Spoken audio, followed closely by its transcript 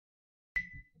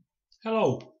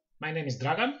Hello, my name is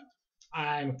Dragan.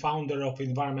 I'm founder of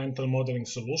Environmental Modeling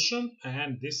Solution,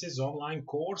 and this is online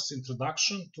course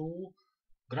Introduction to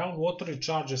Groundwater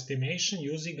Recharge Estimation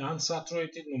using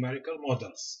Unsaturated Numerical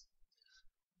Models.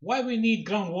 Why we need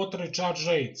groundwater recharge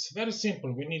rates? Very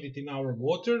simple, we need it in our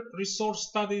water resource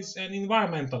studies and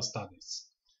environmental studies.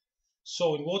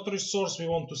 So in water resource we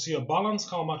want to see a balance,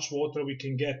 how much water we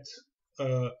can get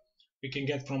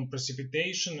from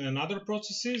precipitation and other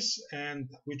processes, and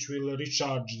which will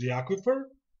recharge the aquifer.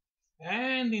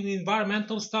 And in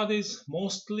environmental studies,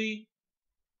 mostly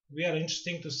we are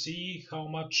interested to see how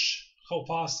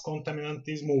fast contaminant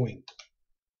is moving.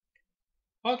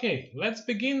 Okay, let's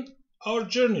begin our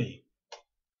journey.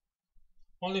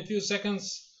 Only a few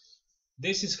seconds.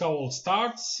 This is how it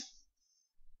starts.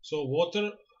 So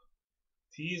water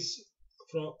is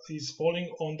falling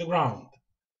on the ground.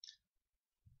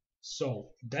 So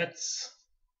that's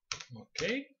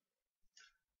okay.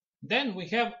 Then we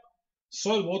have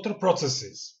soil water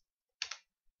processes.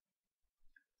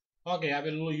 Okay, I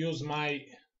will use my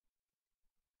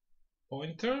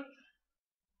pointer.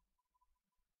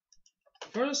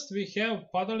 First we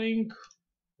have puddling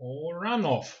or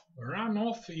runoff.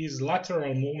 Runoff is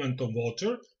lateral movement of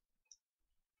water.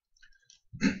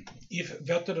 If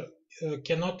water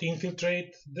cannot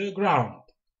infiltrate the ground.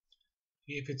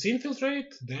 If it's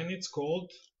infiltrate, then it's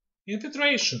called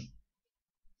infiltration.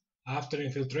 After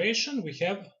infiltration, we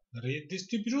have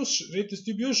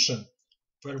redistribution,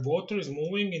 where water is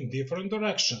moving in different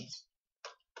directions.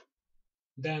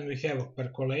 Then we have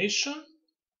percolation,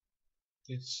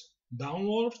 it's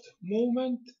downward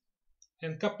movement,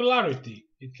 and capillarity.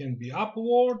 It can be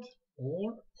upward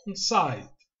or on side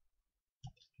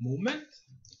movement.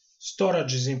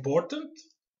 Storage is important.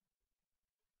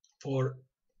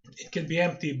 It can be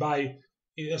empty by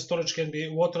storage, can be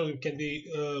water can be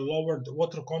lowered.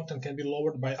 Water content can be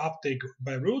lowered by uptake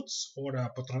by roots or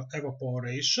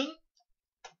evaporation.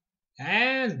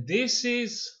 And this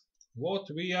is what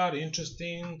we are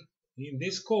interested in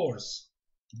this course: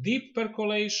 deep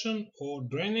percolation or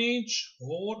drainage,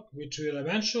 or which will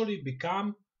eventually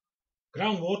become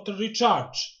groundwater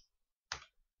recharge.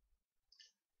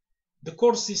 The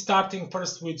course is starting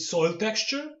first with soil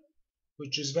texture,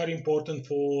 which is very important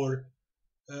for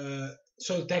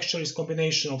soil texture is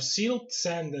combination of silt,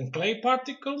 sand and clay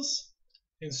particles,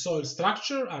 and soil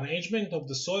structure, arrangement of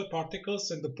the soil particles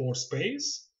and the pore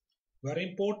space. Very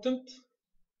important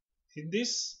in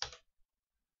this.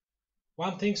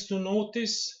 One thing to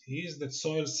notice is that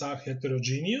soils are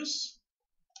heterogeneous.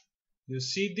 You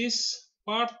see this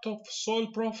part of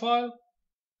soil profile?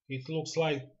 It looks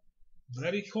like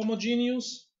very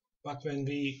homogeneous, but when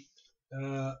we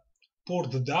pour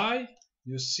the dye,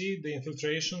 you see the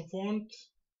infiltration front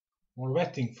or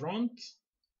wetting front,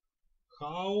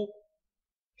 how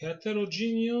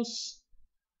heterogeneous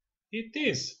it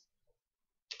is.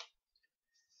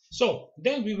 So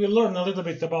then we will learn a little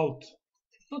bit about,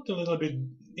 not a little bit,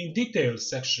 in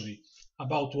details actually,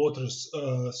 about water's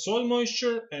soil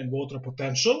moisture and water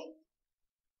potential.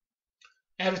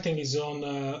 Everything is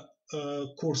on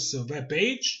course web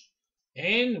page,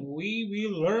 and we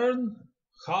will learn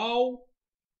how,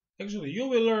 actually you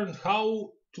will learn how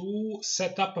to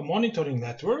set up a monitoring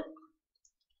network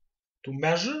to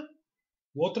measure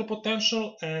water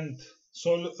potential and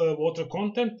soil water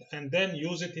content, and then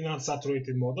use it in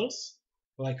unsaturated models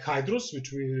like Hydros,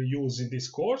 which we will use in this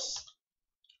course.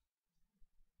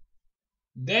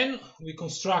 Then we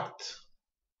construct,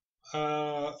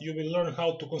 you will learn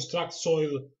how to construct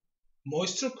soil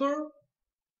moisture curve,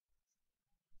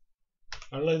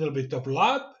 a little bit of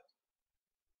lab,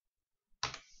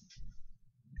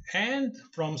 and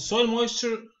from soil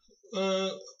moisture,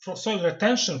 from soil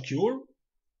retention cure,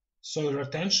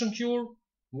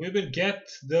 we will get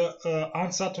the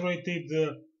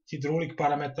unsaturated hydraulic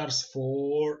parameters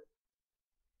for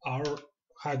our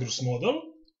Hydros model.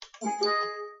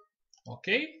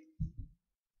 Okay,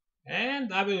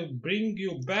 and I will bring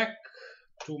you back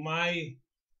to my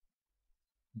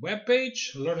web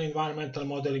page, Learn Environmental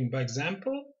Modeling by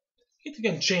Example. It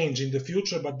can change in the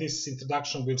future, but this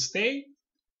introduction will stay.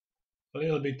 A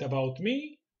little bit about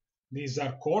me. These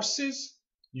are courses.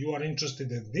 You are interested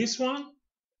in this one,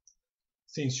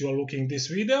 since you are looking this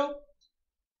video.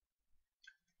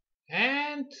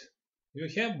 And you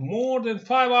have more than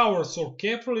 5 hours of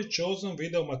carefully chosen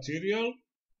video material,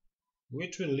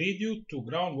 which will lead you to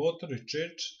groundwater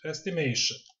recharge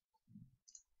estimation.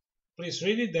 Please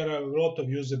read it. There are a lot of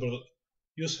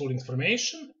useful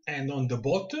information, and on the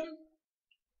bottom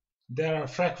there are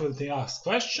frequently asked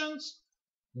questions.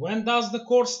 When does the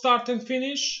course start and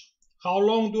finish? How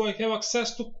long do I have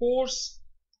access to course?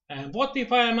 And what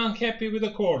if I am unhappy with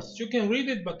the course? You can read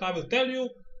it, but I will tell you,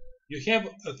 you have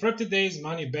a 30 days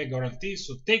money back guarantee,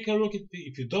 so take a look at it.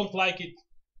 If you don't like it,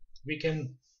 we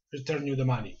can return you the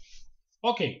money.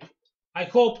 Okay, I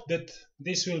hope that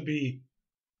this will be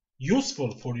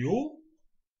useful for you.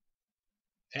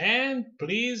 And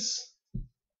please,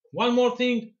 one more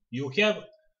thing, you have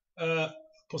a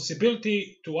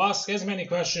possibility to ask as many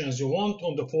questions as you want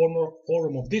on the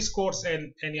forum of this course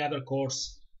and any other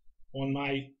course on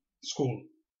my school.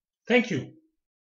 Thank you.